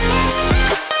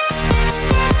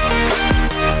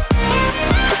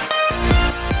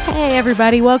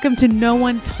everybody. Welcome to No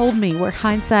One Told Me, where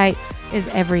hindsight is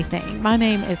everything. My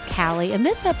name is Callie, and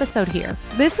this episode here,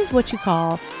 this is what you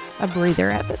call a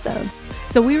breather episode.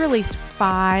 So we released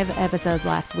 5 episodes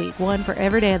last week, one for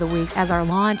every day of the week as our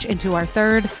launch into our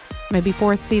 3rd, maybe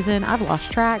 4th season. I've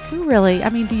lost track. Do you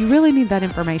really need that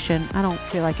information? I don't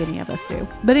feel like any of us do.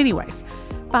 But anyways,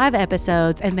 5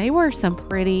 episodes, and they were some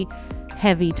pretty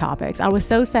heavy topics. I was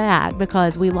so sad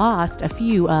because we lost a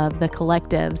few of the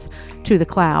collectives to the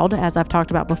cloud, as I've talked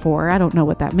about before. I don't know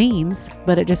what that means,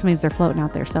 but it just means they're floating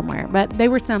out there somewhere. But they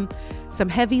were some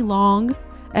heavy, long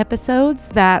episodes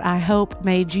that I hope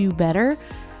made you better.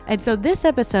 And so this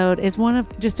episode is one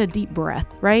of just a deep breath,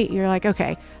 right? You're like,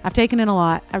 okay, I've taken in a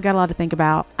lot. I've got a lot to think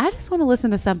about. I just want to listen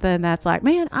to something that's like,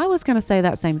 man, I was going to say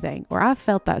that same thing, or I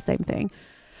felt that same thing.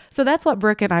 So that's what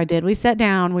Brooke and I did. We sat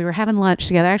down, we were having lunch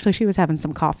together. Actually, she was having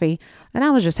some coffee and I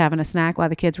was just having a snack while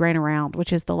the kids ran around,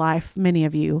 which is the life many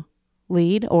of you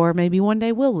lead, or maybe one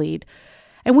day will lead.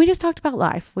 And we just talked about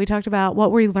life. We talked about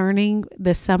what we're learning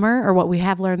this summer, or what we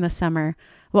have learned this summer,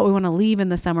 what we want to leave in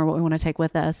the summer, what we want to take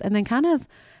with us, and then kind of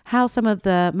how some of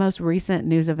the most recent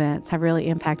news events have really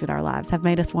impacted our lives, have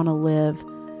made us want to live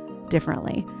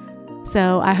differently.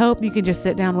 So I hope you can just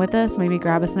sit down with us, maybe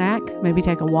grab a snack, maybe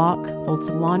take a walk, fold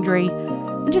some laundry,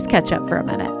 and just catch up for a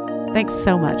minute. Thanks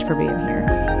so much for being here.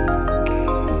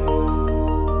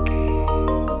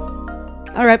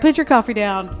 All right, put your coffee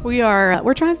down.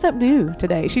 We're trying something new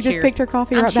today. She just picked her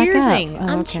coffee right back up.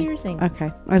 I'm cheersing.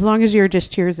 Okay. As long as you're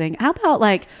just cheersing. How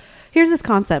about here's this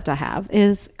concept I have,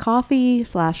 is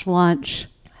coffee/lunch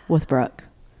with Brooke.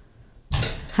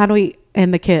 How do we,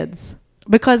 and the kids?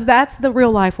 Because that's the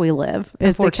real life we live,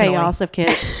 is the chaos of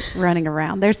kids running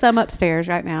around. There's some upstairs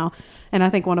right now, and I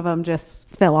think one of them just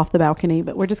fell off the balcony,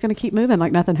 but we're just going to keep moving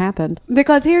like nothing happened.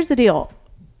 Because here's the deal.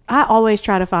 I always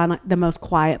try to find the most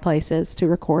quiet places to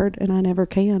record, and I never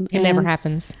can. It never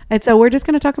happens. And so we're just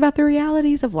going to talk about the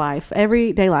realities of life,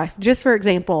 everyday life. Just for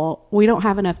example, we don't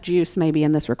have enough juice maybe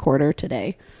in this recorder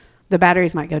today. The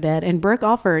batteries might go dead. And Brooke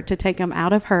offered to take them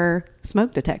out of her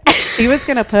smoke detector. She was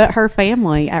going to put her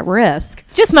family at risk.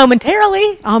 Just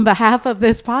momentarily. On behalf of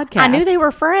this podcast. I knew they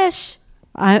were fresh.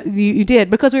 You did,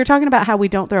 because we were talking about how we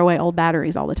don't throw away old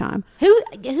batteries all the time.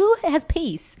 Who has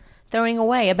peace throwing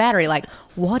away a battery? Like,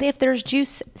 what if there's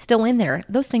juice still in there?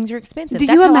 Those things are expensive. Do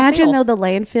you imagine, though, the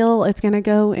landfill it's going to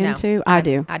go into? No, I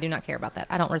do. I do not care about that.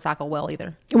 I don't recycle well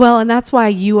either. Well, and that's why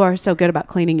you are so good about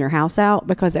cleaning your house out,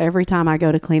 because every time I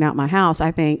go to clean out my house,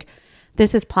 I think,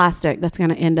 this is plastic that's going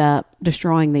to end up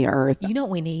destroying the earth. You know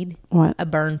what we need? What? A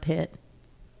burn pit.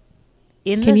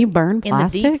 Can you burn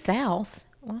plastic? In the deep south.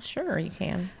 Well, sure you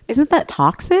can. Isn't that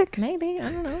toxic? Maybe.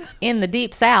 I don't know. In the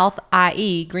deep south,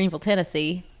 i.e. Greenville,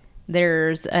 Tennessee,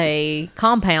 there's a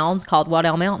compound called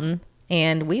Waddell Mountain,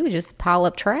 and we would just pile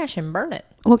up trash and burn it.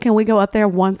 Well, can we go up there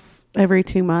once every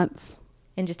 2 months?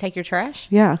 And just take your trash?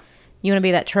 Yeah. You want to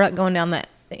be that truck going down the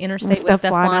interstate with stuff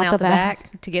flying out the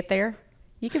back to get there?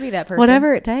 You could be that person.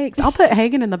 Whatever it takes. I'll put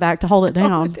Hagen in the back to hold it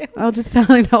down. I'll just tell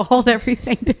him to hold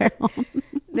everything down.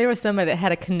 There was somebody that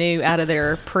had a canoe out of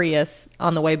their Prius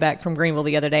on the way back from Greenville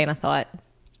the other day, and I thought,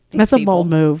 that's a bold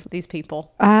move. These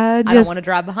people. I don't want to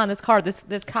drive behind this car. This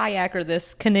kayak or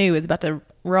this canoe is about to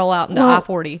roll out into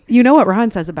I-40. You know what Ryan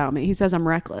says about me? He says I'm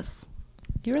reckless.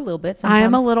 You're a little bit sometimes. I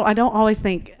am a little. I don't always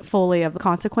think fully of the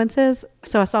consequences.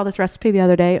 So I saw this recipe the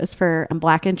other day. It was for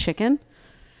blackened chicken,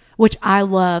 which I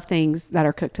love things that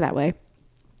are cooked that way.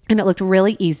 And it looked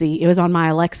really easy. It was on my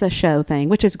Alexa show thing,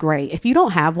 which is great. If you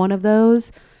don't have one of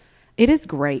those, it is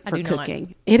great for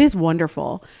cooking. It is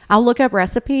wonderful. I'll look up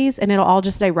recipes and it'll all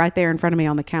just stay right there in front of me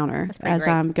on the counter as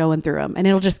I'm going through them. And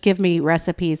it'll just give me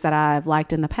recipes that I've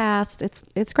liked in the past.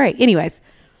 It's great. Anyways,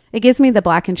 it gives me the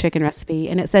blackened chicken recipe,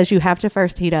 and it says you have to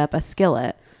first heat up a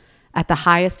skillet at the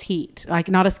highest heat. Like,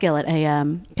 not a skillet,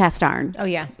 a cast iron. Oh,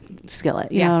 yeah.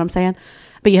 Skillet. You know what I'm saying?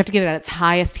 But you have to get it at its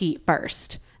highest heat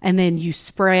first. And then you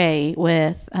spray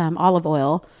with olive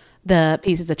oil the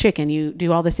pieces of chicken. You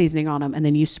do all the seasoning on them, and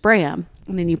then you spray them,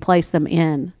 and then you place them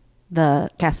in the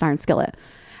cast iron skillet.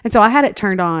 And so I had it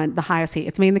turned on the highest heat.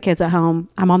 It's me and the kids at home.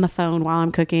 I'm on the phone while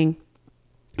I'm cooking.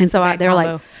 And so they're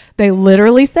like, they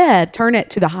literally said, turn it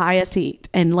to the highest heat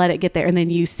and let it get there. And then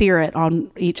you sear it on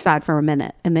each side for a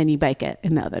minute, and then you bake it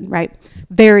in the oven, right?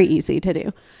 Very easy to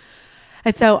do.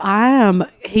 And so I am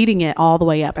heating it all the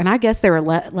way up. And I guess there were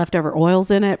leftover oils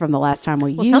in it from the last time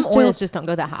we used it. Some oils just don't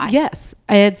go that high. Yes.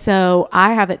 And so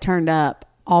I have it turned up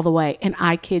all the way. And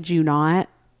I kid you not,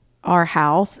 our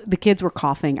house, the kids were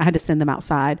coughing. I had to send them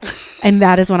outside. And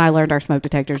that is when I learned our smoke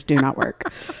detectors do not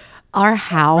work. Our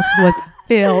house was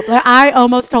filled. I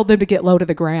almost told them to get low to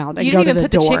the ground and You go didn't to even the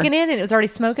put door. the chicken in and it was already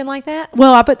smoking like that?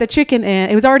 Well, I put the chicken in.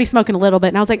 It was already smoking a little bit.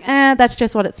 And I was like, that's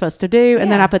just what it's supposed to do. And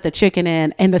then Yeah. I put the chicken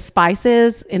in, and the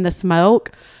spices in the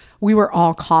smoke, we were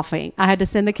all coughing. I had to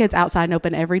send the kids outside and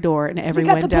open every door and every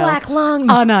got the window black lung.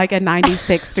 on like a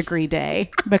 96-degree day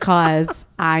because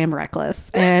I am reckless.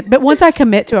 But once I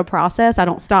commit to a process, I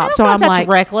don't stop. I don't So know if I'm that's like,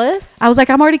 reckless. I was like,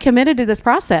 I'm already committed to this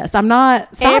process. I'm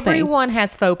not stopping. Everyone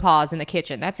has faux pas in the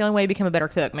kitchen. That's the only way to become a better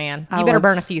cook, man. You I better love-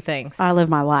 burn a few things. I live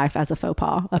my life as a faux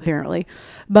pas, apparently.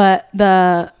 But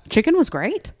the chicken was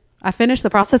great. I finished the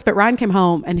process, but Ryan came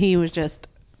home and he was just,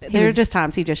 there are just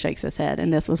times he just shakes his head.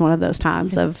 And this was one of those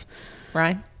times of,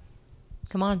 Right?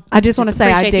 Come on. I just want to say,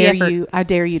 I appreciate the effort.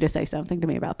 dare you to say something to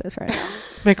me about this right now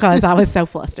because I was so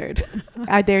flustered.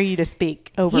 I dare you to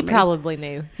speak over He me. probably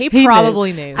knew. He He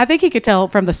probably knew. I think he could tell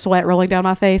from the sweat rolling down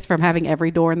my face from having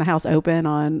every door in the house open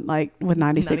on like with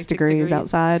 96 degrees degrees.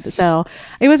 outside. So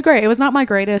it was great. It was not my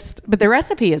greatest, but the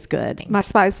recipe is good. My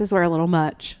spices were a little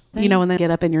much, you know, when they get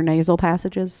up in your nasal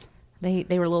passages. They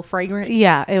were a little fragrant.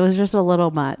 Yeah, it was just a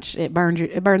little much. It burned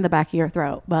the back of your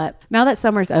throat. But now that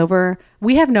summer's over,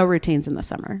 we have no routines in the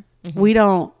summer. We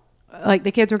don't, like,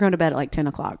 the kids were going to bed at like 10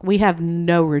 o'clock. We have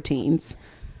no routines.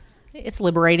 It's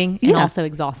liberating and Yeah. also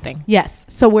exhausting. Yes.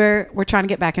 So we're trying to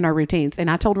get back in our routines. And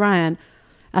I told Ryan,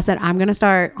 I said, I'm going to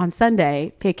start on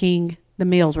Sunday picking the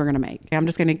meals we're going to make. I'm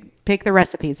just going to pick the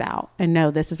recipes out and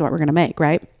know this is what we're going to make,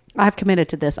 right? I've committed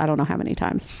to this I don't know how many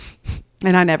times.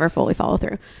 And I never fully follow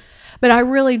through. But I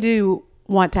really do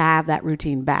want to have that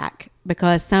routine back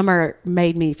because summer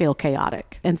made me feel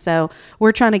chaotic. And so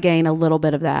we're trying to gain a little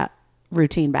bit of that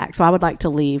routine back. So I'd like to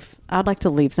leave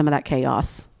some of that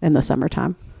chaos in the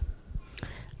summertime.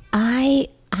 I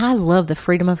love the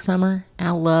freedom of summer.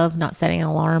 I love not setting an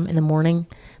alarm in the morning.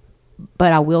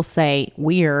 But I will say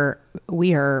we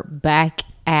are back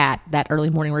at that early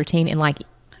morning routine and like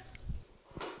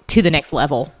to the next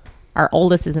level. Our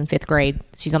oldest is in 5th grade.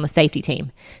 She's on the safety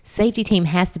team. Safety team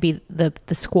has to be the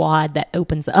squad that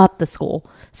opens up the school.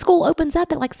 School opens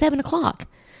up at like 7 o'clock.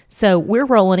 So we're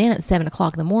rolling in at 7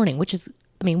 o'clock in the morning, which is,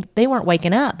 I mean, they weren't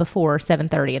waking up before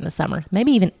 7:30 in the summer,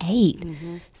 maybe even 8.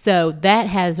 So that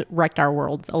has wrecked our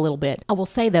worlds a little bit. I will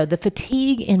say though, the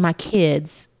fatigue in my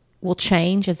kids will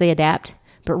change as they adapt.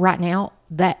 But right now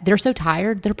that they're so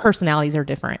tired, their personalities are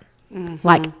different.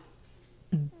 Like,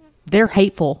 they're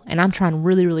hateful, and I'm trying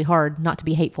really, really hard not to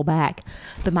be hateful back.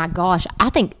 But my gosh, I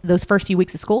think those first few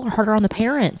weeks of school are harder on the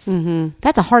parents.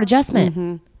 That's a hard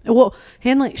adjustment. Well,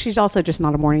 Henley, she's also just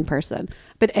not a morning person.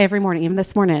 But every morning, even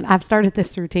this morning, I've started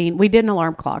this routine. We did an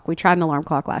alarm clock. We tried an alarm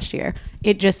clock last year.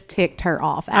 It just ticked her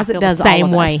off, as feel it does the same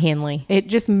all of way, us. Henley. It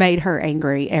just made her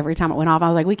angry every time it went off. I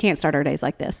was like, we can't start our days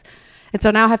like this. And so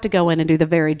now I have to go in and do the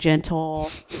very gentle,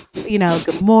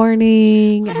 good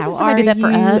morning. Why doesn't How somebody are do that you? for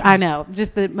us? I know,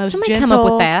 just the most Somebody gentle. come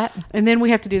up with that. And then we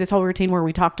have to do this whole routine where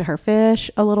we talk to her fish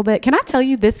a little bit. Can I tell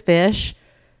you, this fish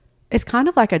is kind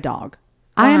of like a dog.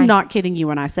 I am Why? not kidding you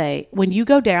when I say when you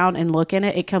go down and look in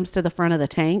it, it comes to the front of the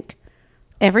tank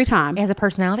every time. It has a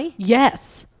personality.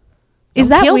 Yes. Don't Is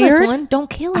that kill weird? this one. Don't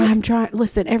kill it. I'm trying.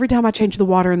 Listen, every time I change the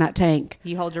water in that tank,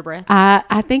 You hold your breath.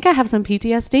 I think I have some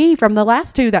PTSD from the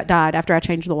last 2 that died after I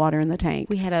changed the water in the tank.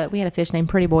 We had a fish named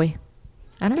Pretty Boy.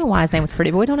 I don't know why his name was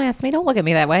Pretty Boy. Don't ask me. Don't look at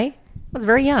me that way. I was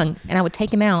very young, and I would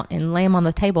take him out and lay him on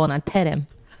the table, and I'd pet him,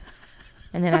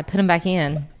 and then I'd put him back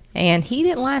in, and he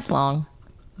didn't last long.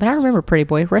 But I remember Pretty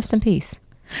Boy. Rest in peace.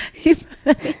 You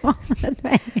put him on the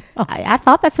tank. I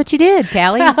thought that's what you did,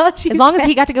 Callie. How'd you As long as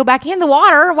he got to go back in the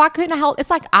water, why couldn't I hold? It's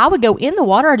like I would go in the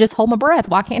water, I just hold my breath.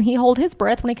 Why can't he hold his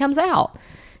breath when he comes out?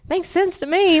 Makes sense to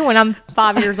me when I'm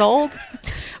 5 years old.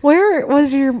 Where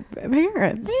was your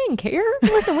parents? I didn't care.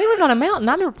 Listen, we lived on a mountain.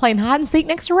 I remember playing hide and seek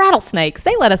next to rattlesnakes.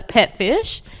 They let us pet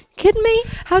fish. Kidding me?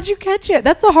 How'd you catch it?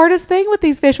 That's the hardest thing with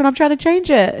these fish when I'm trying to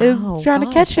change it is trying to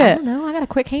catch I it. don't know. I got a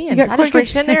quick hand. You got I just quick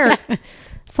reached in there.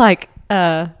 It's like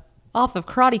off of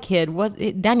Karate Kid. Was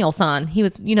it Daniel-san? He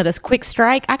was, this quick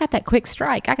strike. I got that quick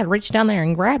strike. I could reach down there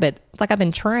and grab it. It's like I've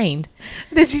been trained.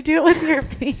 Did you do it with your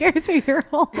fingers or your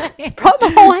whole hand? Probably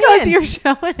my whole Because hand. you're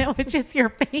showing it with just your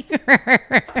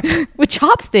finger. With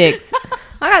chopsticks.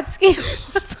 I got skills.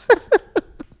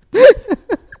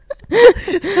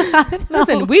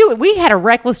 Listen, we had a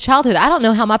reckless childhood. I don't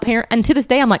know how my parents, and to this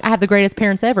day, I'm like, I have the greatest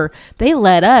parents ever. They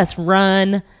let us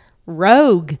run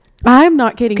rogue. I'm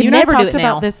not kidding. Could You and I never do talked it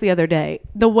now. about this the other day.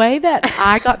 The way that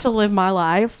I got to live my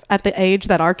life at the age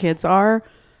that our kids are,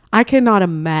 I cannot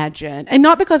imagine. And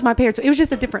not because my parents, it was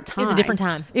just a different time. It was a different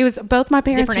time. It was both my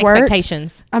parents Different worked.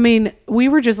 expectations. I mean, we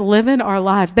were just living our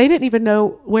lives. They didn't even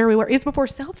know where we were. It was before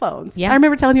cell phones. Yeah. I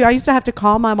remember telling you, I used to have to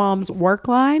call my mom's work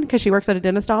line because she works at a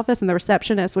dentist office, and the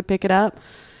receptionist would pick it up.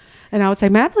 And I would say,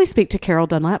 may I please speak to Carol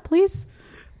Dunlap, please?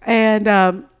 And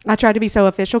I tried to be so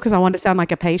official because I wanted to sound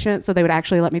like a patient, so they would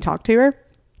actually let me talk to her.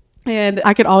 And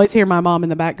I could always hear my mom in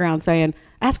the background saying,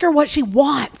 ask her what she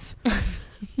wants.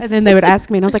 And then they would ask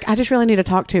me, and I was like, I just really need to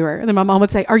talk to her. And then my mom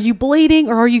would say, are you bleeding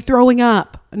or are you throwing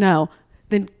up? No.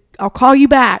 Then I'll call you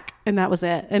back. And that was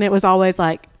it. And it was always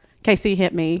like, Casey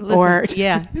hit me. Listen, or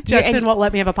yeah. Justin won't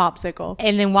let me have a popsicle.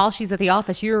 And then while she's at the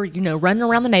office, you're, running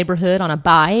around the neighborhood on a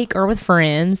bike or with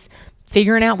friends,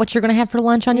 figuring out what you're going to have for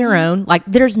lunch on your own. Like,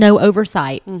 there's no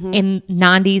oversight in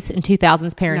 90s and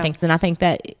 2000s parenting. And I think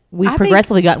that we've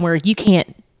progressively gotten where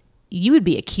you would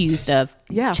be accused of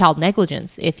child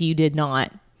negligence if you did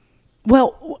not.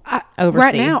 Well, oversee.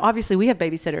 Right now, obviously, we have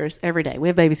babysitters every day. We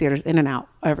have babysitters in and out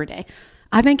every day.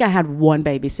 I think I had one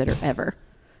babysitter ever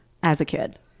as a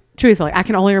kid. Truthfully, I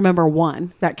can only remember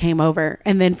one that came over.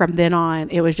 And then from then on,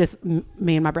 it was just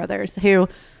me and my brothers who,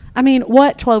 I mean,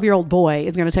 what 12-year-old boy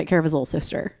is going to take care of his little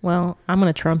sister? Well, I'm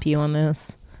going to trump you on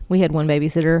this. We had one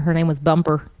babysitter. Her name was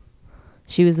Bumper.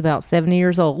 She was about 70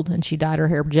 years old, and she dyed her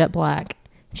hair jet black.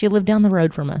 She lived down the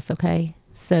road from us, okay?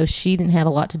 So she didn't have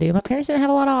a lot to do. My parents didn't have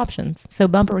a lot of options. So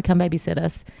Bumper would come babysit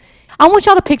us. I want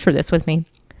y'all to picture this with me.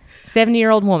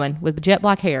 70-year-old woman with jet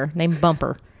black hair named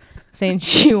Bumper saying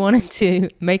she wanted to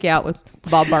make out with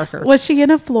Bob Barker. Was she in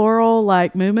a floral,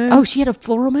 like, muumuu? Oh, she had a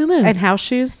floral muumuu. And house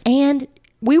shoes? And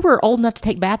we were old enough to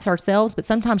take baths ourselves, but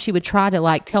sometimes she would try to,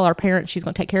 like, tell our parents she's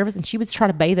going to take care of us, and she would try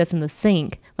to bathe us in the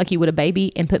sink like you would a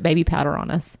baby and put baby powder on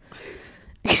us.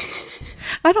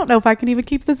 I don't know if I can even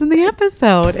keep this in the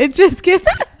episode. It just gets...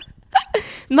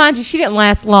 Mind you, she didn't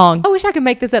last long. I wish I could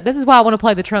make this up. This is why I want to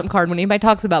play the trump card. When anybody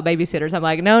talks about babysitters, I'm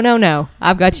like, no.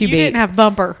 I've got you beat. You didn't have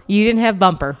Bumper. You didn't have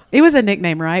Bumper. It was a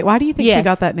nickname, right? Why do you think she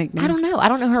got that nickname? I don't know. I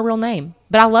don't know her real name.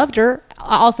 But I loved her.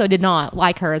 I also did not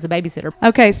like her as a babysitter.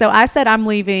 Okay, so I said I'm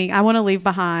leaving. I want to leave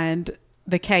behind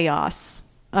the chaos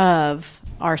of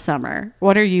our summer.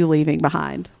 What are you leaving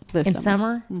behind this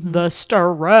summer? Mm-hmm. The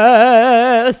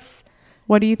stress.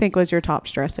 What do you think was your top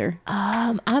stressor?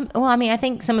 I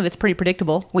think some of it's pretty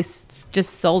predictable. We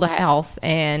just sold a house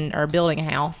and are building a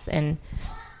house. And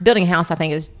building a house, I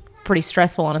think, is pretty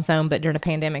stressful on its own. But during a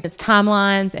pandemic, it's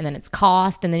timelines and then it's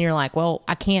cost. And then you're like, well,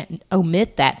 I can't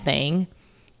omit that thing,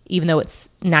 even though it's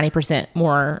 90%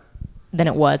 more than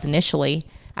it was initially.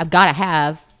 I've got to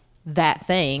have that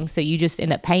thing. So you just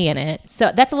end up paying it.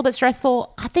 So that's a little bit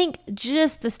stressful. I think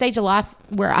just the stage of life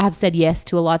where I have said yes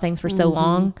to a lot of things for so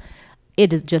long,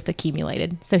 it is just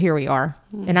accumulated. So here we are.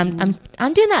 And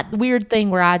I'm doing that weird thing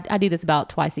where I do this about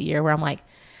twice a year where I'm like,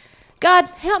 God,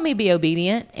 help me be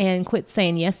obedient and quit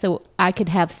saying yes so I could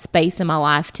have space in my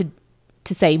life to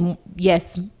say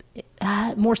yes,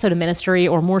 more so to ministry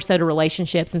or more so to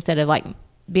relationships instead of like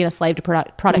being a slave to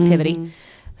productivity.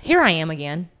 Here I am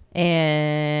again,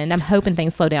 and I'm hoping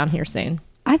things slow down here soon.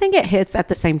 I think it hits at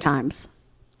the same times.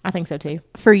 I think so too.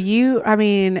 For you, I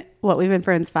mean, we've been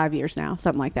friends 5 years now,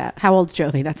 something like that. How old's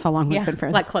Jovi? That's how long we've been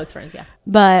friends. Like close friends, yeah.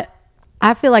 But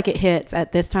I feel like it hits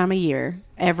at this time of year,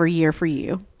 every year for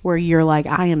you, where you're like,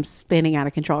 I am spinning out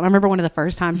of control. And I remember one of the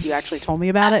first times you actually told me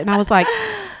about it. And I was like,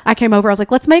 I came over, I was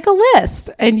like, let's make a list.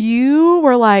 And you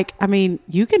were like, I mean,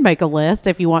 you can make a list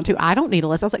if you want to. I don't need a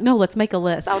list. I was like, no, let's make a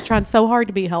list. I was trying so hard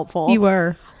to be helpful. You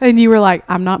were. And you were like,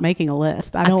 I'm not making a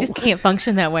list. I just can't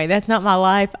function that way. That's not my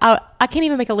life. I can't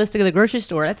even make a list to go to the grocery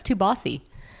store. That's too bossy.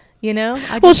 You know?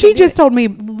 Well, she just told me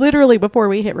literally before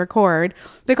we hit record,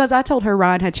 because I told her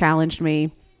Ryan had challenged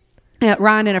me.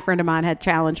 Ryan and a friend of mine had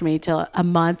challenged me to a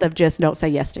month of just don't say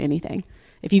yes to anything.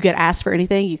 If you get asked for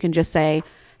anything, you can just say,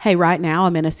 hey, right now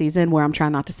I'm in a season where I'm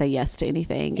trying not to say yes to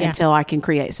anything until I can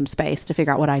create some space to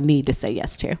figure out what I need to say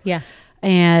yes to. Yeah.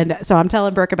 And so I'm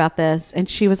telling Brooke about this, and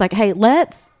she was like, hey,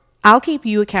 I'll keep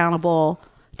you accountable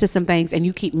to some things and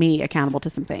you keep me accountable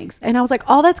to some things. And I was like,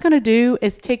 all that's going to do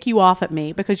is tick you off at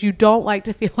me because you don't like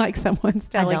to feel like someone's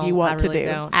telling you what to do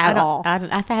at all.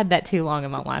 I've had that too long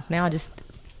in my life. Now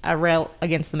I rail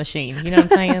against the machine. You know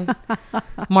what I'm saying?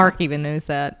 Mark even knows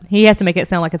that. He has to make it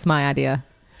sound like it's my idea.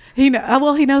 He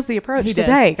knows the approach to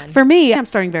take. For me, I'm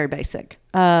starting very basic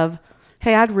of,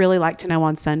 hey, I'd really like to know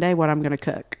on Sunday what I'm going to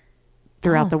cook.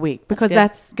 throughout the week, because good.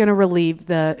 that's going to relieve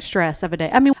the stress of a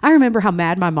day. I mean, I remember how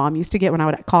mad my mom used to get when I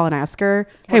would call and ask her,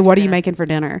 hey, What's what for are you dinner? making for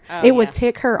dinner? Oh, It would yeah.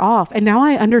 tick her off. And now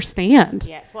I understand,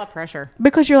 Yeah, it's a lot of pressure.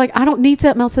 because you're like, I don't need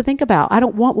something else to think about. I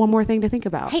don't want one more thing to think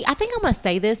about. Hey, I think I'm going to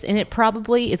say this, and it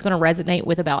probably is going to resonate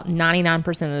with about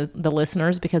 99% of the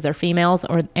listeners because they're females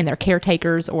and they're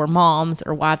caretakers or moms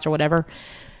or wives or whatever.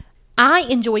 I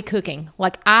enjoy cooking.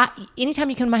 Like anytime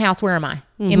you come to my house, where am I?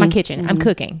 In my kitchen. I'm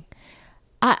cooking.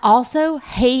 I also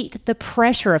hate the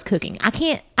pressure of cooking. I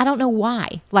don't know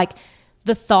why. Like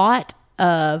the thought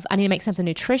of I need to make something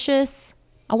nutritious.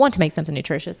 I want to make something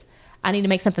nutritious. I need to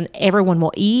make something everyone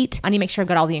will eat. I need to make sure I've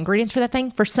got all the ingredients for that thing.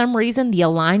 For some reason, the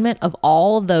alignment of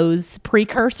all of those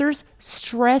precursors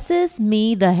stresses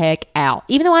me the heck out,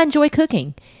 even though I enjoy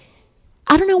cooking.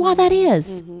 I don't know why that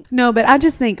is. No, but I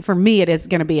just think for me, it is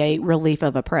going to be a relief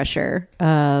of a pressure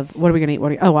of what are we going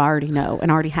to eat? I already know and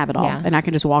I already have it all. Yeah. And I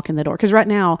can just walk in the door. Because right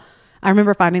now, I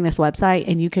remember finding this website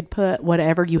and you could put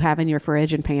whatever you have in your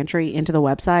fridge and pantry into the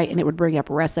website and it would bring up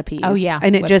recipes. Oh, yeah.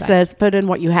 And it just Websites. says, put in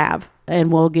what you have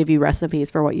and we'll give you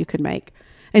recipes for what you could make.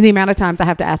 And the amount of times I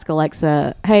have to ask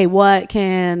Alexa, hey, what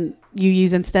can you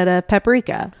use instead of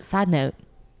paprika? Side note,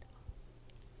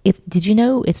 did you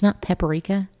know it's not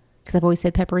paprika? Because I've always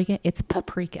said paprika. It's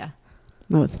paprika.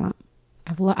 No, it's not.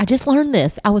 I just learned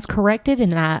this. I was corrected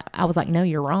and then I was like, no,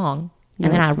 you're wrong. And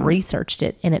No, then I it's not. researched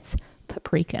it and it's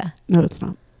paprika. No, it's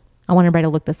not. I want everybody to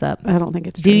look this up. I don't think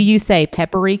it's Do true. you say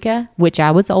paprika, which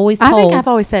I was always I told think I've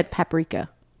always said paprika.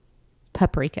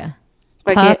 paprika.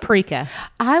 Like Paprika.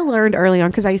 I learned early on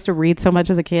because I used to read so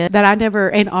much as a kid that I never,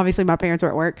 and obviously my parents were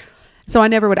at work, so I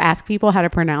never would ask people how to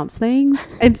pronounce things.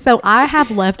 And so I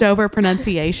have leftover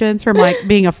pronunciations from like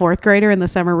being a fourth grader in the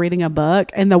summer reading a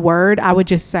book, and the word I would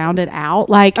just sound it out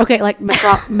like, okay, like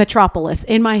metropolis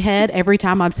in my head every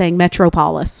time I'm saying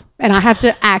metropolis, and I have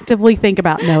to actively think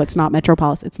about, no, it's not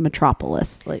metropolis, it's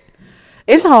metropolis. Like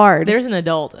it's hard. There's an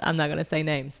adult, I'm not going to say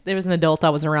names. There was an adult I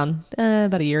was around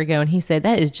about a year ago, and he said,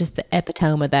 that is just the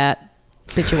epitome of that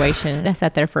situation. And I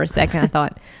sat there for a second. I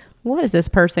thought, what is this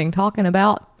person talking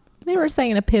about? They were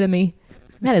saying epitome.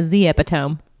 That is the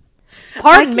epitome.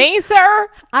 Pardon me, sir.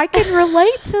 I can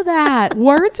relate to that.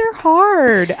 Words are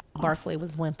hard. Barkley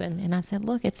was limping, and I said,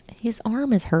 look, his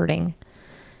arm is hurting.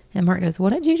 And Mark goes,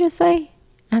 what did you just say?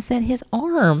 I said, his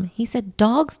arm. He said,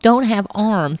 dogs don't have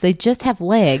arms. They just have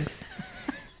legs.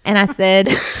 And I said,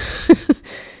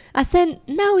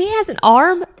 no, he has an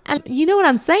arm. And you know what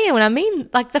I'm saying when I mean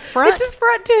like the front. It's his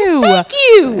front too. Thank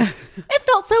you. It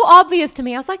felt so obvious to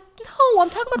me. I was like, no,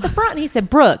 I'm talking about the front. And he said,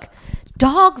 Brooke,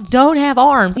 dogs don't have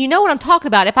arms. You know what I'm talking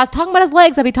about. If I was talking about his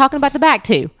legs, I'd be talking about the back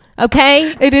too.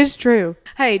 Okay? It is true.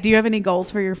 Hey, do you have any goals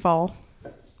for your fall?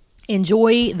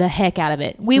 Enjoy the heck out of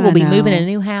it. We will be know. moving in a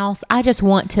new house. I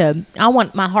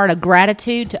want my heart of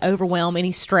gratitude to overwhelm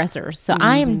any stressors. So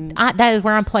that is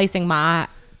where I'm placing my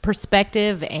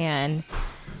perspective, and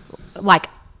like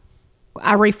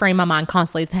I reframe my mind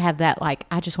constantly to have that, like,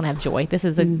 I just want to have joy. This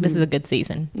is a good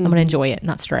season. I'm going to enjoy it,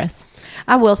 not stress.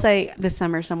 I will say this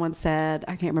summer someone said,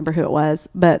 I can't remember who it was,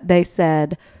 but they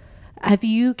said, if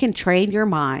you can train your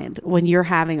mind when you're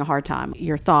having a hard time,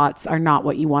 your thoughts are not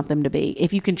what you want them to be.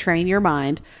 If you can train your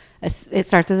mind, it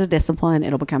starts as a discipline,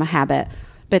 it'll become a habit,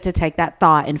 but to take that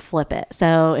thought and flip it.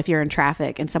 So if you're in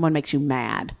traffic and someone makes you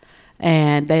mad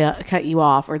and they cut you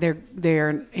off, or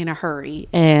they're in a hurry,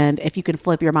 and if you can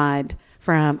flip your mind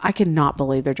from, I cannot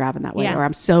believe they're driving that way, Yeah. or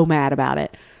I'm so mad about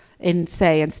it, and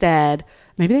say instead,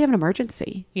 maybe they have an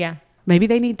emergency. Yeah. Maybe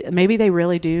they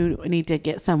really do need to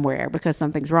get somewhere because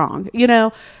something's wrong. You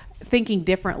know, thinking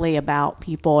differently about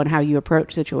people and how you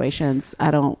approach situations.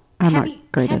 I'm not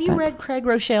great at that. Have you read Craig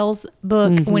Rochelle's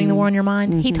book, Winning the War on Your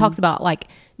Mind? He talks about like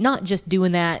not just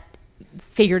doing that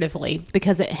figuratively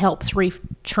because it helps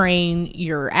retrain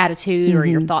your attitude or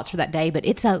your thoughts for that day, but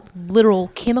it's a literal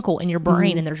chemical in your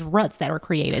brain, and there's ruts that are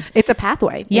created. It's a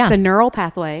pathway. Yeah. It's a neural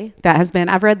pathway that has been,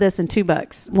 I've read this in 2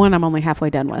 books. One I'm only halfway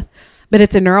done with. But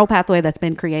it's a neural pathway that's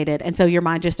been created. And so your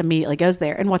mind just immediately goes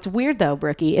there. And what's weird though,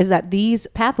 Brookie, is that these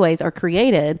pathways are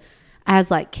created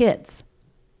as like kids.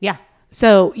 Yeah.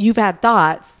 So you've had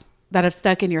thoughts that have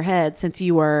stuck in your head since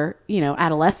you were,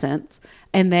 adolescents,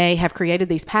 and they have created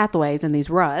these pathways and these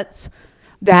ruts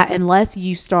that unless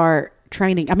you start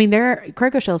training,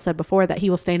 Craig Rochelle said before that he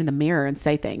will stand in the mirror and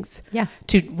say things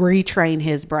to retrain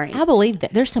his brain. I believe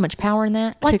that there's so much power in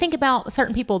that. Like think about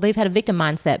certain people, they've had a victim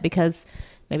mindset because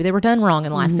maybe they were done wrong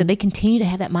in life. So they continue to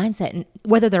have that mindset, and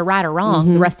whether they're right or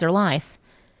wrong the rest of their life.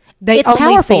 They It's only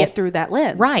powerful. see it through that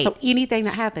lens. Right. So anything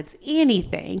that happens,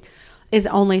 anything is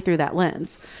only through that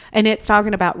lens. And it's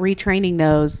talking about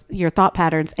retraining your thought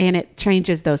patterns, and it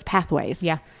changes those pathways.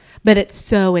 Yeah. but it's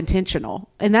so intentional.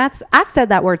 And I've said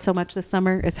that word so much this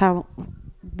summer, is how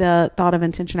the thought of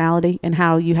intentionality and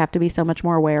how you have to be so much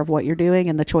more aware of what you're doing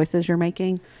and the choices you're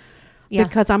making. Yeah.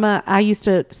 Because I used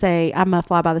to say I'm a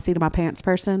fly by the seat of my pants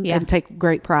person and take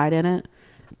great pride in it.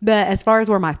 But as far as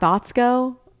where my thoughts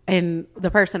go and the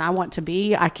person I want to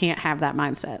be, I can't have that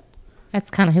mindset.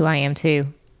 That's kind of who I am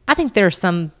too. I think there's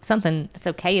something that's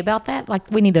okay about that. Like,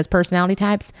 we need those personality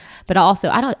types, but also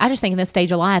I just think in this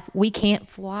stage of life, we can't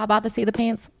fly by the seat of the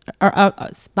pants or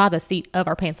by the seat of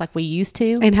our pants like we used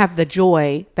to, and have the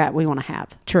joy that we want to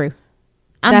have. True.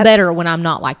 I'm better when I'm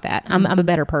not like that. I'm a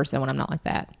better person when I'm not like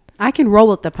that. I can roll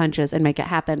with the punches and make it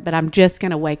happen, but I'm just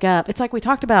going to wake up. It's like we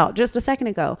talked about just a second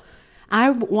ago.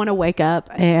 I want to wake up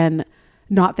and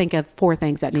not think of 4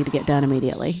 things that need to get done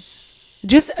immediately.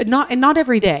 Just not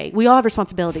every day. We all have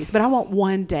responsibilities, but I want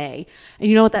one day. And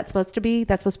you know what that's supposed to be?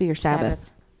 That's supposed to be your Sabbath.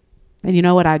 And you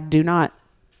know what I do not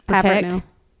protect right now?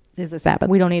 Is a Sabbath.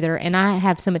 We don't either. And I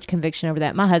have so much conviction over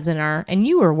that. My husband and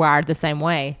you are wired the same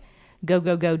way. Go,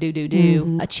 do,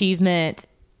 mm-hmm. Achievement,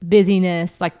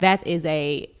 busyness. Like, that is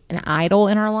an idol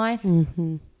in our life.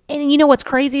 Mm-hmm. And you know what's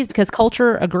crazy is because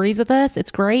culture agrees with us. It's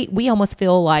great. We almost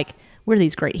feel like we're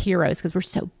these great heroes because we're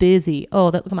so busy. Oh,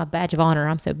 look at my badge of honor.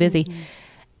 I'm so busy. Mm-hmm.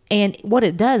 And what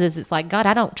it does is it's like, God,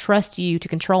 I don't trust you to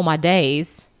control my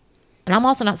days. And I'm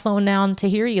also not slowing down to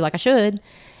hear you like I should.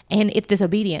 And it's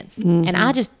disobedience. Mm-hmm. And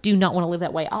I just do not want to live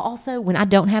that way. I also, when I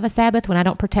don't have a Sabbath, when I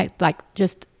don't protect like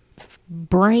just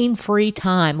brain-free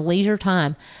time, leisure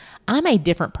time, I'm a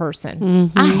different person.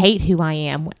 Mm-hmm. I hate who I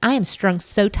am. I am strung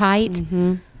so tight.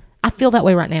 Mm-hmm. I feel that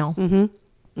way right now. Mm-hmm.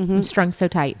 Mm-hmm. I'm strung so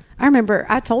tight. I remember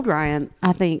I told Ryan,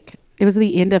 I think it was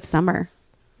the end of summer.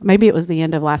 Maybe it was the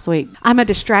end of last week. I'm a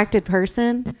distracted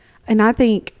person. And I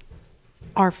think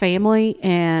our family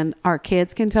and our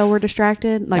kids can tell we're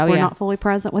distracted. Like, we're not fully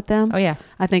present with them. Oh, yeah.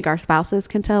 I think our spouses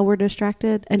can tell we're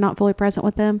distracted and not fully present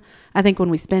with them. I think when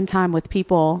we spend time with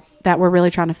people that we're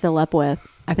really trying to fill up with,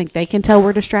 I think they can tell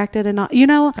we're distracted and not,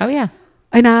 Oh, yeah.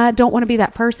 And I don't want to be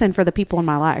that person for the people in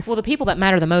my life. Well, the people that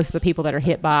matter the most are the people that are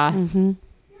hit by mm-hmm.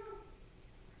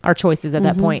 our choices at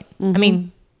mm-hmm. that point. Mm-hmm. I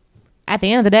mean, at the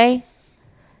end of the day,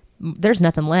 there's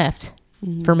nothing left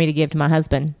mm-hmm. for me to give to my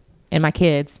husband and my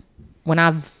kids when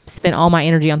I've spent all my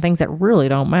energy on things that really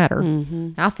don't matter.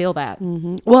 Mm-hmm. I feel that.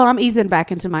 Mm-hmm. Well, I'm easing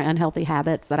back into my unhealthy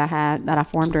habits that I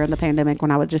formed during the pandemic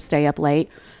when I would just stay up late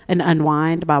and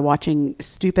unwind by watching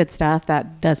stupid stuff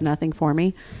that does nothing for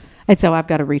me. And so I've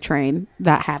got to retrain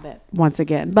that habit once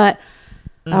again. But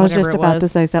I was just about to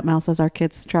say something else as our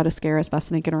kids try to scare us by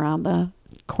sneaking around the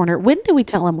corner. When do we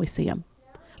tell them we see them?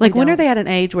 Like, when are they at an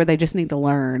age where they just need to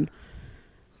learn?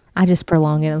 I just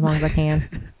prolong it as long as I can.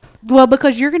 Well,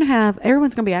 because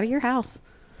everyone's going to be out of your house.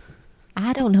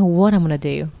 I don't know what I'm going to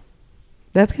do.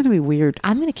 That's going to be weird.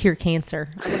 I'm going to cure cancer.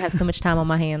 I'm going to have so much time on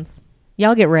my hands.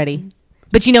 Y'all get ready.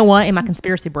 But you know what? In my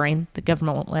conspiracy brain, the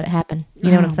government won't let it happen.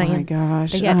 You know what I'm saying? Oh, my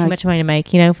gosh. They got too much money to make,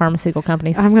 pharmaceutical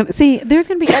companies. There's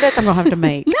going to be edits I'm going to have to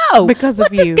make. No. Because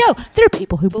of you. Let this go. There are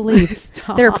people who believe.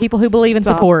 There are people who believe and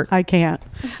support. I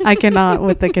cannot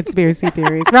with the conspiracy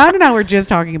theories. Ryan and I were just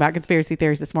talking about conspiracy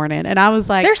theories this morning. And I was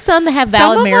like. There's some that have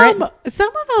valid merit.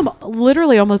 Some of them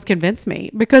literally almost convince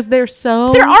me because they're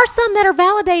so. There are some that are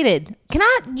validated.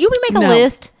 You make a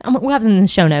list. We'll have them in the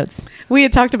show notes. We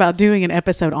had talked about doing an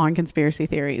episode on conspiracy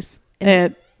theories.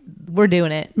 We're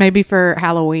doing it. Maybe for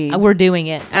Halloween. We're doing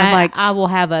it. I will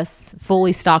have us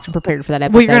fully stocked and prepared for that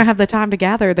episode. Well, you're going to have the time to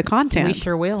gather the content. We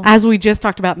sure will. As we just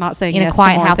talked about not saying in yes a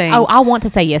quiet to more house. things. Oh, I want to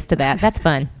say yes to that. That's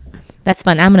fun. That's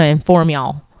fun. I'm going to inform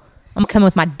y'all. I'm coming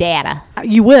with my data.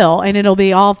 You will, and it'll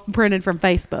be all printed from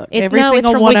Facebook. It's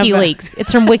from WikiLeaks.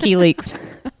 It's from WikiLeaks.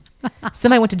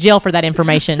 Somebody went to jail for that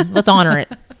information. Let's honor it.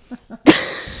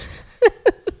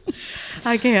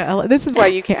 I can't. This is why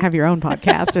you can't have your own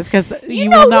podcast. Is because you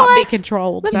will not be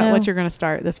controlled about what you're going to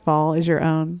start this fall. Is your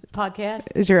own podcast?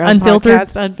 Is your own Unfiltered?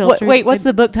 Podcast, Unfiltered? Wait, what's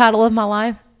the book title of my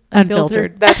life?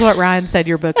 Unfiltered. That's what Ryan said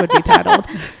your book would be titled.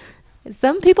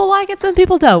 Some people like it, some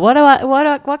people don't. What can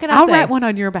I say? I'll write one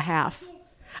on your behalf.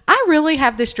 I really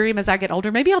have this dream as I get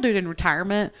older. Maybe I'll do it in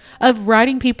retirement of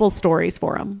writing people's stories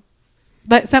for them.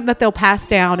 But something that they'll pass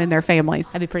down in their families.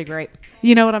 That'd be pretty great.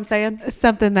 You know what I'm saying?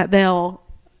 Something that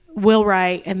will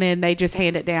write and then they just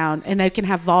hand it down and they can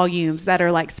have volumes that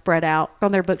are like spread out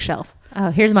on their bookshelf.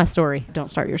 Oh, here's my story. Don't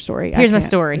start your story. Here's my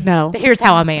story. No. Here's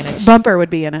how I manage. Bumper would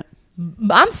be in it.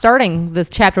 I'm starting this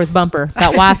chapter with Bumper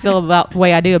about why I feel about the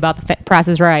way I do about the Price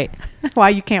is Right. Why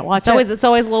you can't watch it. It's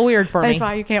always a little weird for me. That's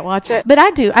why you can't watch it. But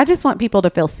I do. I just want people to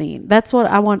feel seen. That's what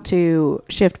I want to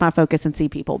shift my focus and see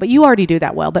people. But you already do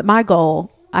that well. But my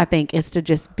goal, I think, is to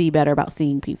just be better about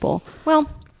seeing people. Well,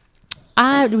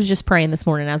 I was just praying this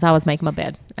morning as I was making my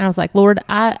bed. And I was like, Lord,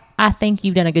 I think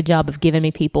you've done a good job of giving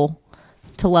me people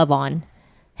to love on.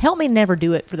 Help me never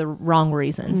do it for the wrong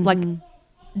reasons. Like,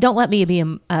 don't let me be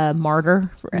a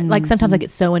martyr. Like, sometimes I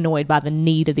get so annoyed by the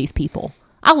need of these people.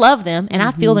 I love them, and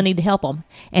I feel the need to help them.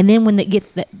 And then when it gets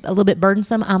a little bit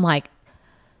burdensome, I'm like,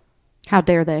 how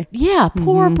dare they? Yeah,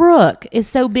 poor Brooke is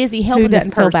so busy helping this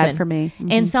person. Feel bad for me.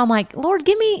 And so I'm like, Lord,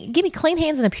 give me clean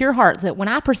hands and a pure heart, that when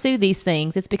I pursue these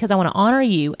things, it's because I want to honor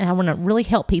you and I want to really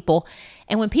help people.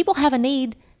 And when people have a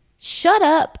need, shut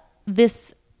up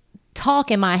this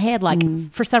talk in my head, like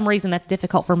for some reason that's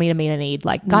difficult for me to meet a need.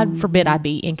 Like, God forbid I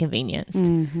be inconvenienced.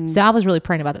 So I was really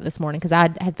praying about it this morning, because I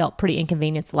had felt pretty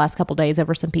inconvenienced the last couple of days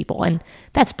over some people, and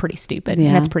that's pretty stupid.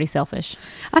 And that's pretty selfish.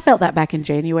 I felt that back in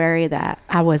January, that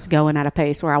I was going at a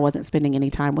pace where I wasn't spending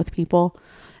any time with people.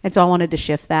 And so I wanted to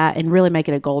shift that and really make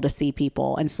it a goal to see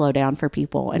people and slow down for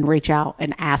people and reach out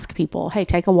and ask people, hey,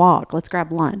 take a walk. Let's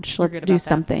grab lunch. Let's do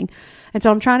something. And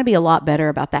so I'm trying to be a lot better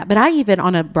about that. But I even,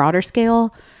 on a broader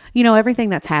scale, you know, everything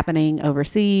that's happening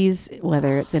overseas,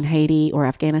 whether it's in Haiti or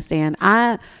Afghanistan,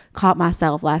 I caught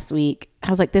myself last week. I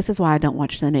was like, this is why I don't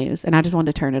watch the news. And I just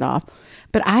wanted to turn it off.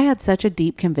 But I had such a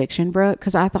deep conviction, Brooke,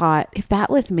 because I thought, if that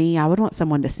was me, I would want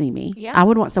someone to see me. Yeah. I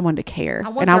would want someone to care. I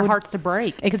want their hearts to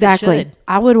break. Exactly.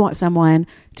 I would want someone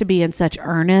to be in such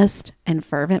earnest and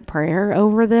fervent prayer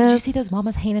over this. Did you see those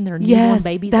mamas handing their newborn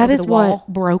babies over the wall? That is what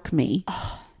broke me.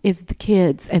 Is the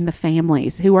kids and the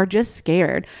families who are just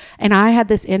scared. And I had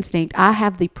this instinct. I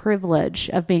have the privilege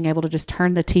of being able to just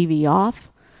turn the TV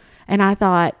off. And I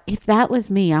thought, if that was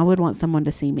me, I would want someone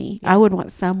to see me. I would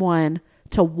want someone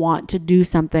to want to do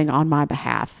something on my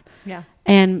behalf. Yeah.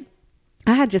 And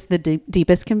I had just the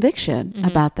deepest conviction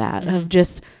about that, of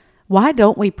just, why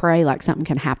don't we pray like something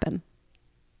can happen?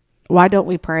 Why don't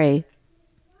we pray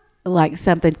like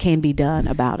something can be done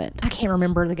about it? I can't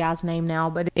remember the guy's name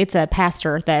now, but it's a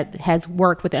pastor that has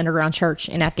worked with the underground church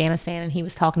in Afghanistan. And he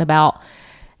was talking about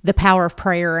the power of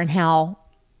prayer and how,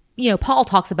 you know, Paul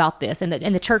talks about this, and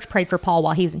the church prayed for Paul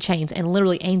while he was in chains, and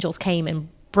literally angels came and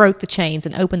broke the chains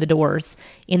and opened the doors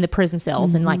in the prison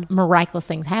cells, and like miraculous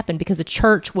things happened because the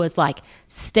church was like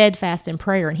steadfast in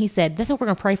prayer. And he said, that's what we're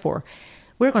going to pray for.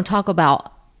 We're going to talk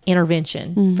about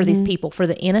intervention for these people, for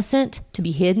the innocent to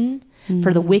be hidden,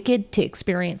 for the wicked to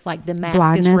experience like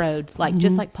Damascus Road, like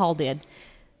just like Paul did.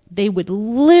 They would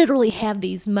literally have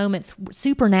these moments,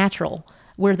 supernatural,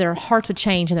 where their hearts would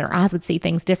change and their eyes would see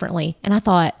things differently. And I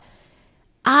thought,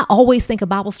 I always think of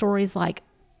Bible stories like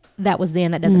that was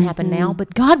then, that doesn't happen now,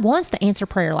 but God wants to answer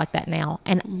prayer like that now.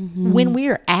 And when we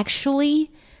are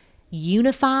actually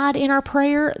unified in our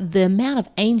prayer, the amount of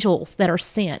angels that are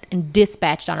sent and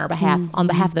dispatched on our behalf, on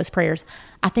behalf of those prayers,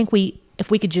 I think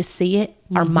if we could just see it,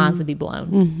 our minds would be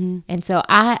blown. And so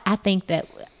I think that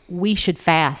we should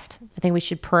fast. I think we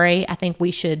should pray. I think we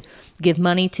should give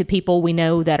money to people we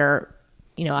know that are,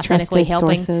 you know, authentically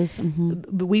helping.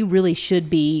 But we really should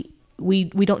be, we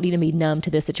don't need to be numb to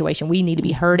this situation. We need to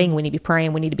be hurting. We need to be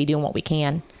praying. We need to be doing what we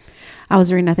can. I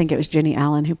was reading, I think it was Jenny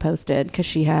Allen who posted, because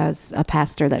she has a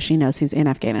pastor that she knows who's in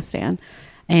Afghanistan.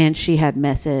 And he had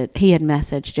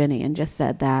messaged Jenny and just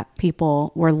said that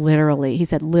people were he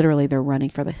said literally they're running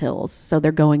for the hills. So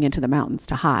they're going into the mountains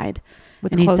to hide.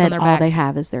 And he said all they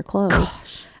have is their clothes.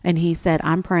 Gosh. And he said,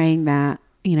 I'm praying that,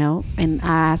 you know, and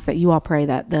I ask that you all pray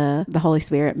that the Holy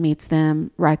Spirit meets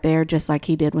them right there, just like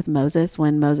he did with Moses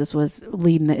when Moses was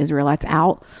leading the Israelites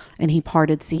out and he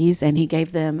parted seas and he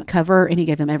gave them cover and he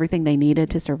gave them everything they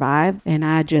needed to survive. And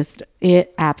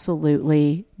it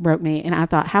absolutely broke me. And I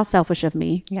thought, how selfish of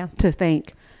me to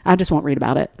think I just won't read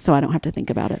about it so I don't have to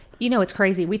think about it. You know, it's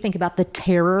crazy. We think about the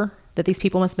terror that these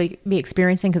people must be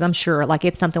experiencing, because I'm sure like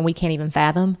it's something we can't even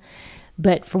fathom.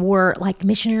 But for like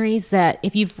missionaries, that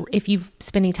if you've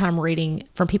spent any time reading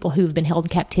from people who've been held in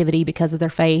captivity because of their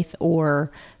faith,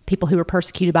 or people who were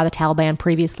persecuted by the Taliban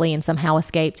previously and somehow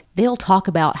escaped, they'll talk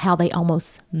about how they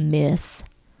almost miss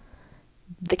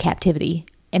the captivity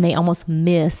and they almost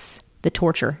miss the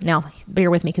torture. Now, bear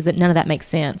with me, because none of that makes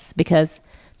sense, because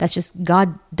that's just,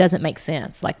 God doesn't make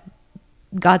sense. Like,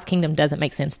 God's kingdom doesn't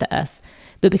make sense to us.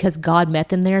 But because God met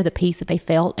them there, the peace that they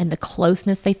felt and the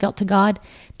closeness they felt to God,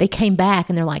 they came back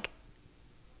and they're like,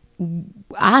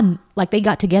 they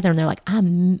got together and they're like,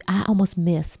 I almost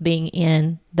miss being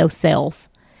in those cells.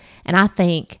 And I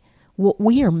think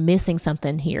we are missing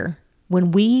something here.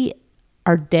 When we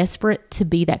are desperate to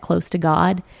be that close to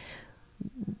God,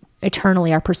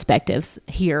 eternally, our perspectives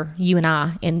here, you and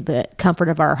I, in the comfort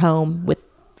of our home with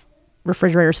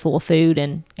refrigerators full of food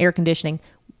and air conditioning,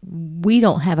 we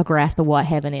don't have a grasp of what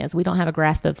heaven is. We don't have a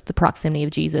grasp of the proximity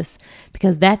of Jesus,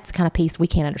 because that's kind of peace we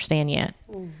can't understand yet.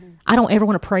 I don't ever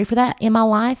want to pray for that in my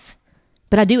life,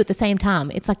 but I do at the same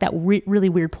time. It's like that really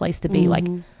weird place to be. Like,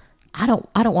 I don't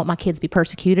want my kids to be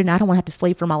persecuted, and I don't want to have to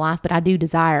flee for my life, but I do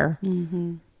desire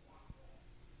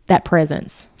that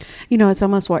presence. You know, it's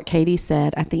almost what Katie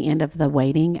said at the end of the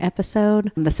waiting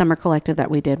episode, the summer collective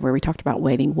that we did where we talked about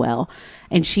waiting well.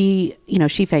 And she, you know,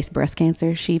 she faced breast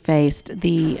cancer. She faced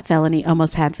the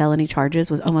almost had felony charges,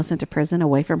 was almost sent to prison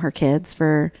away from her kids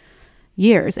for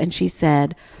years. And she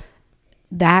said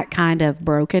that kind of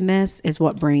brokenness is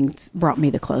what brought me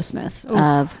the closeness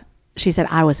of, she said,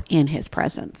 I was in his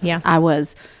presence. Yeah. I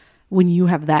was, when you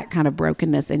have that kind of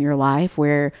brokenness in your life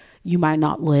where you might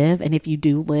not live, and if you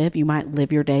do live, you might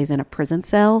live your days in a prison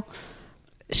cell.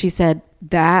 She said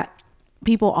that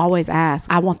people always ask,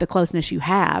 I want the closeness you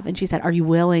have. And she said, are you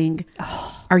willing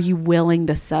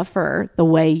to suffer the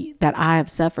way that I have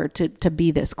suffered to be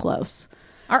this close?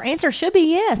 Our answer should be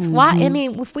yes. Why? I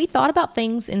mean, if we thought about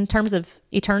things in terms of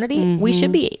eternity, we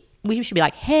should be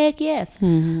like, heck yes.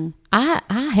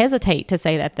 I hesitate to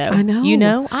say that though. I know. You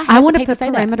know, I want to put say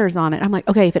parameters on it. I'm like,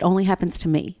 okay, if it only happens to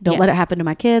me, don't let it happen to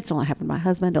my kids. Don't let it happen to my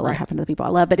husband. Don't let it happen to the people I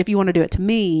love. But if you want to do it to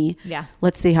me,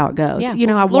 let's see how it goes. Yeah. You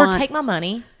know, Lord, take my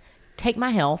money, take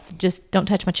my health. Just don't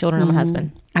touch my children or my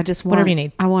husband. I just want, whatever you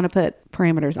need. I want to put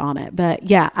parameters on it. But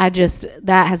yeah,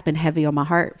 that has been heavy on my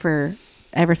heart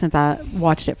ever since I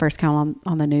watched it first come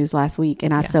on the news last week.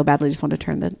 And I so badly just want to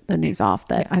turn the news off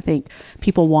that I think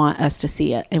people want us to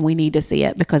see it, and we need to see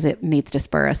it because it needs to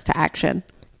spur us to action.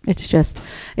 It's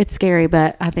scary.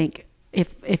 But I think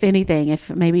if anything, if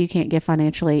maybe you can't give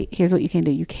financially, here's what you can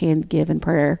do. You can give in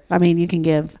prayer. I mean, you can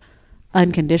give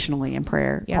unconditionally in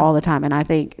prayer all the time. And I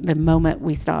think the moment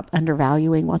we stop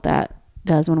undervaluing what that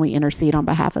does when we intercede on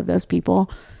behalf of those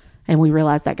people, and we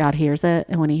realize that God hears it.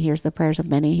 And when he hears the prayers of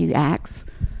many, he acts.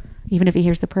 Even if he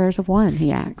hears the prayers of one,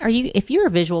 he acts. If you're a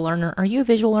visual learner, are you a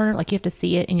visual learner? Like you have to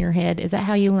see it in your head? Is that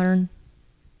how you learn?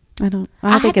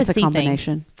 I think it's a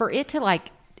combination. For it to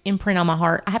like imprint on my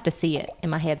heart, I have to see it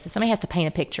in my head. So somebody has to paint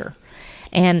a picture.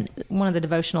 And one of the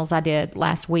devotionals I did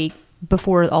last week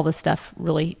before all this stuff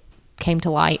really came to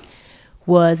light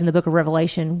was in the book of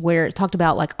Revelation, where it talked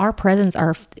about like our presence,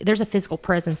 there's a physical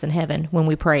presence in heaven when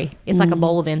we pray. It's like a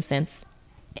bowl of incense.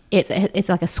 It's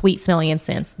like a sweet smelling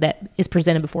incense that is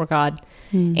presented before God.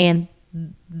 And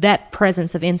that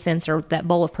presence of incense or that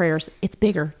bowl of prayers, it's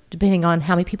bigger depending on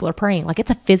how many people are praying. Like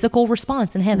it's a physical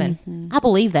response in heaven. I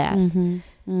believe that.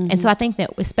 And so I think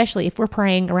that especially if we're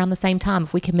praying around the same time,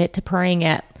 if we commit to praying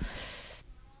at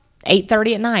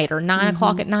 8:30 at night or 9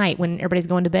 o'clock at night when everybody's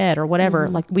going to bed or whatever,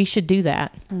 like we should do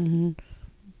that.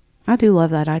 I do love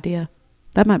that idea.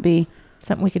 That might be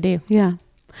something we could do. Yeah.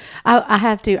 I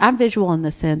have to. I'm visual in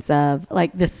the sense of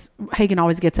like this. Hagen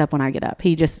always gets up when I get up.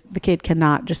 The kid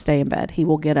cannot just stay in bed. He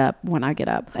will get up when I get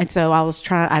up. And so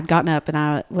I'd gotten up and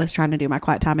I was trying to do my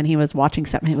quiet time, and he was watching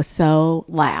something. It was so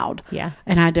loud. Yeah.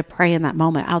 And I had to pray in that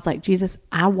moment. I was like, Jesus,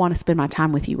 I want to spend my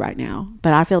time with you right now,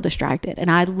 but I feel distracted.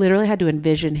 And I literally had to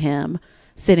envision him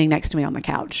sitting next to me on the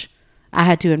couch. I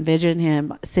had to envision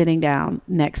him sitting down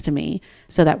next to me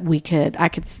so that I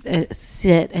could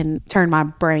sit and turn my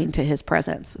brain to his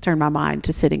presence, turn my mind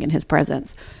to sitting in his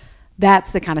presence.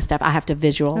 That's the kind of stuff I have to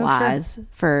visualize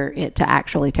for it to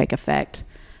actually take effect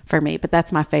for me. But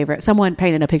that's my favorite. Someone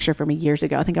painted a picture for me years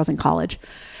ago. I think I was in college.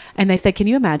 And they said, can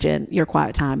you imagine your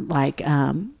quiet time like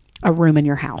a room in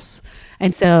your house?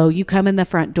 And so you come in the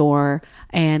front door,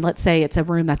 and let's say it's a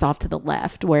room that's off to the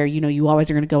left where, you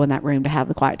always are going to go in that room to have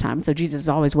the quiet time. So Jesus is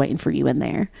always waiting for you in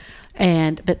there.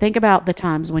 But think about the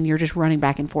times when you're just running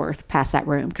back and forth past that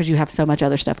room because you have so much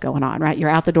other stuff going on, right? You're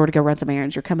out the door to go run some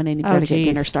errands. You're coming in, you've got to get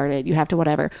dinner started. You have to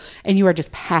whatever. And you are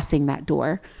just passing that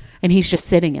door, and he's just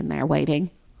sitting in there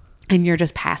waiting. And you're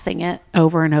just passing it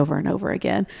over and over and over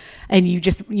again. And you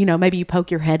just, maybe you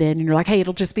poke your head in and you're like, hey,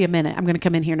 it'll just be a minute. I'm going to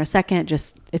come in here in a second.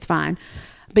 It's fine.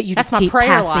 But you That's just keep my prayer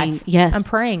passing. Life. Yes. I'm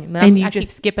praying. And you I just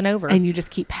keep skipping over. And you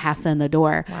just keep passing the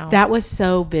door. Wow. That was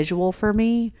so visual for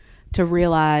me to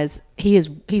realize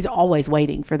he's always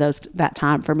waiting for that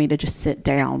time for me to just sit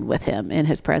down with him in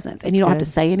his presence. And you don't have to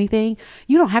say anything.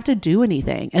 You don't have to do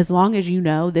anything. As long as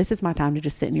this is my time to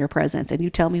just sit in your presence, and you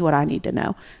tell me what I need to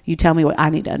know. You tell me what I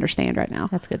need to understand right now.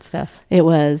 That's good stuff. It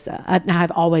was,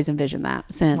 I've always envisioned that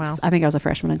since I think I was a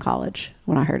freshman in college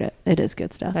when I heard it. It is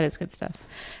good stuff. That is good stuff.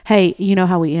 Hey, you know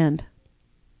how we end?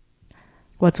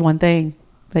 What's one thing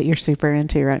that you're super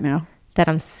into right now? That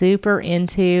I'm super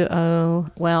into? Oh,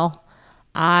 well,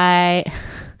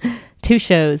 two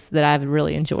shows that I've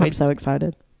really enjoyed. I'm so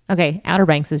excited. Okay, Outer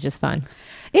Banks is just fun.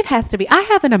 It has to be. I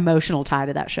have an emotional tie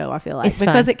to that show, I feel like. It's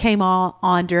because fun. It came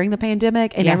on during the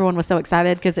pandemic, and everyone was so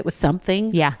excited because it was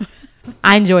something. Yeah.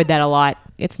 I enjoyed that a lot.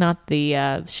 It's not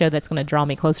the show that's going to draw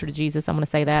me closer to Jesus. I'm going to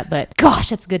say that, but gosh,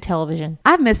 that's good television.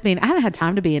 I haven't had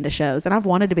time to be into shows, and I've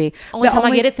wanted to be. Only time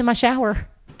I get it's in my shower.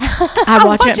 I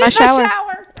watch it in my shower.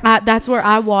 That's where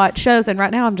I watch shows, and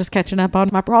right now I'm just catching up on.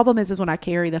 My problem is when I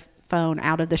carry the phone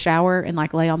out of the shower and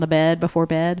like lay on the bed before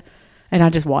bed, and I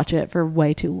just watch it for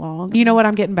way too long. You know what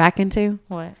I'm getting back into?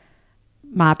 What?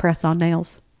 My press-on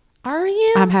nails. Are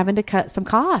you? I'm having to cut some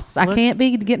costs. I can't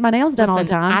be getting my nails done all the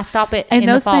time. I stop it and in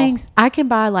those the fall. things, I can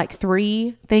buy like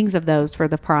 3 things of those for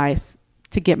the price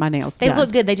to get my nails They done.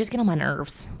 look good. They just get on my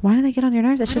nerves. Why do they get on your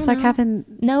nerves? It's just like having.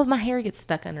 No, my hair gets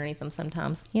stuck underneath them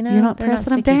sometimes. You know, You're not they're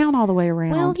pressing them sticky. down all the way around.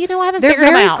 Well, you know, I haven't They're figured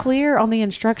them very out. clear on the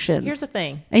instructions. Here's the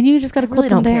thing. And you just got to I really clip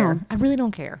them don't down. care. I really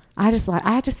don't care. I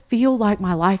just feel like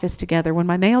my life is together when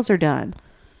my nails are done.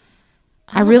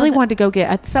 I really wanted to go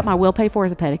get something I will pay for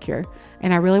is a pedicure,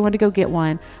 and I really wanted to go get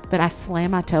one, but I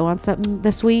slammed my toe on something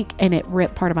this week and it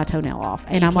ripped part of my toenail off.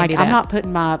 And I'm like, I'm not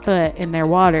putting my foot in their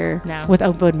water with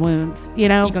open wounds. You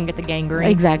know, You're gonna get the gangrene.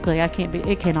 Exactly.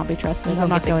 It cannot be trusted. I'm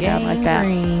not going down like that.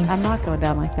 gangrene. I'm not going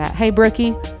down like that. Hey,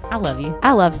 Brookie, I love you.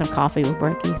 I love some coffee with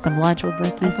Brookie, some lunch with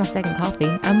Brookie. That's my second coffee.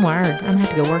 I'm wired. I'm gonna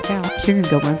have to go work out. You're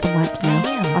gonna go run some laps now. I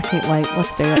am. I can't wait.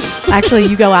 Let's do it. Actually,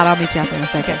 you go out. I'll meet you out there in a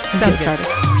second. Let's Sounds get good.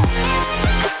 started.